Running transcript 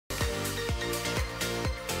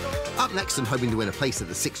Up next and hoping to win a place at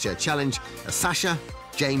the 6-chair challenge are Sasha,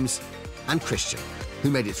 James and Christian, who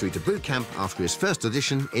made it through to boot camp after his first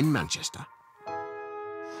audition in Manchester.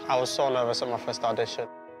 I was so nervous at my first audition.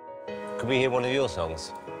 Could we hear one of your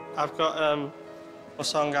songs? I've got a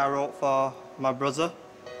song I wrote for my brother,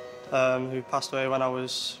 who passed away when I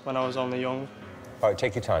was only young. All right,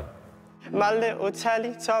 take your time. My little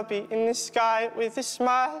Teletubby in the sky with a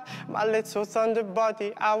smile. My little thunder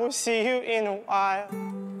body, I will see you in a while.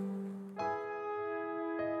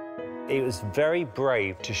 It was very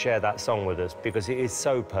brave to share that song with us because it is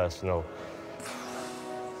so personal.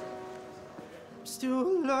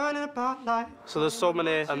 Still learning about life. So there's so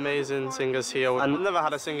many amazing singers here. I've never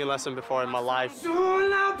had a singing lesson before in my life.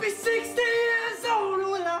 Soon I'll be 60 years old.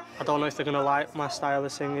 I don't know if they're gonna like my style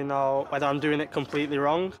of singing or whether I'm doing it completely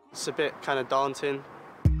wrong. It's a bit kind of daunting.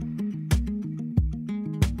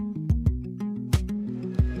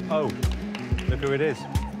 Oh, look who it is.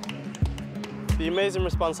 The amazing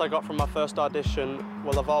response I got from my first audition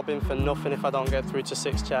will have all been for nothing if I don't get through to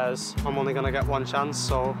 6 chairs. I'm only gonna get one chance,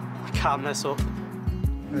 so I can't mess up.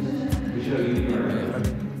 This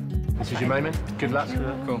is your moment. Good luck.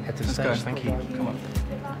 Cool. Head to the stage. Thank you. Come on.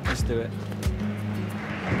 Let's do it.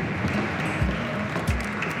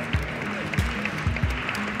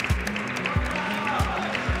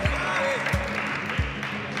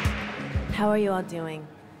 How are you all doing?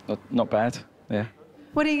 Not bad, yeah.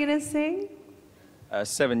 What are you gonna sing?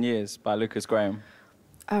 7 Years by Lucas Graham.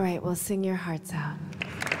 All right, well, sing your hearts out.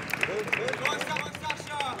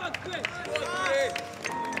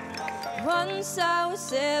 Once I was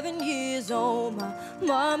 7 years old, my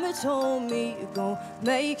mama told me to go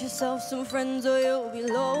make yourself some friends or you'll be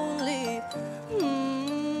lonely.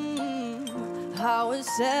 I was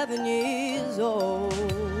 7 years old.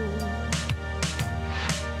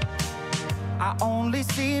 I only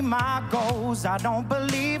see my goals, I don't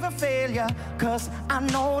believe in failure, 'cause I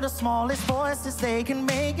know the smallest voices, they can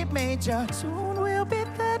make it major. Soon we'll be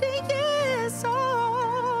 30 years old.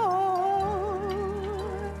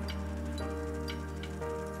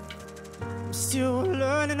 I'm still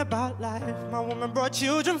learning about life. My woman brought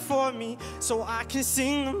children for me, so I can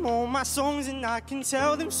sing them all my songs and I can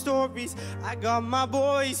tell them stories. I got my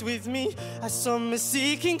boys with me, some are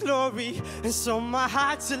seeking glory, and some I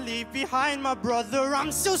had to leave behind. My brother,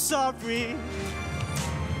 I'm so sorry.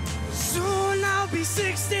 Soon I'll be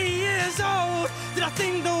 60 years old. Did I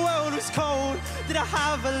think the world was cold? Did I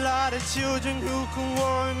have a lot of children who can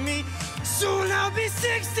warn me? Soon I'll be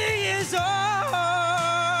 60 years old.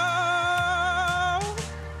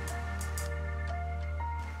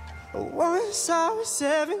 Once I was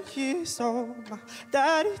 7 years old, my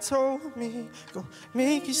daddy told me, go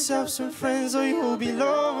make yourself some friends or you'll be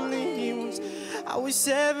lonely. Once I was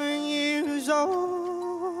 7 years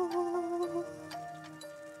old.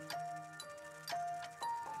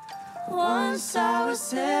 Once I was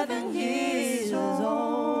 7 years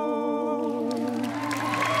old.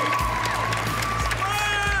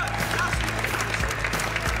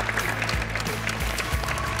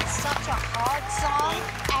 Such a hard song,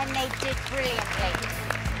 and they did brilliantly.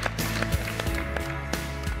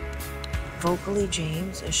 Vocally,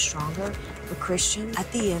 James is stronger, but Christian,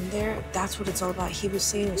 at the end there, that's what it's all about. He was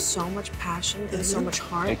singing with so much passion and so much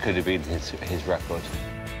heart. It could have been his record.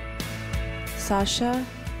 Sasha,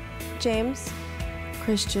 James,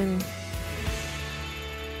 Christian,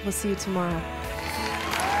 we'll see you tomorrow.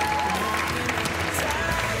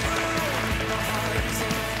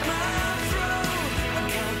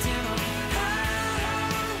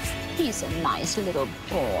 He's a nice little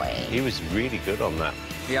boy. He was really good on that.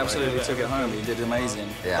 He absolutely took it home. He did amazing.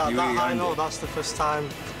 Yeah. He really I owned know it. that's the first time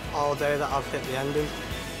all day that I've hit the ending.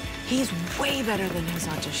 He's way better than his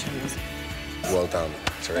auditions. Well done.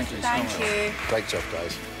 Terrific. Thank you. Great job,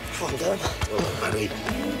 guys. Come on, Dan. Well done, buddy.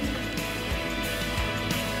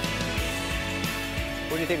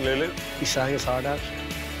 What do you think, Lulu? He sang his heart out.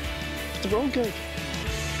 They're all good.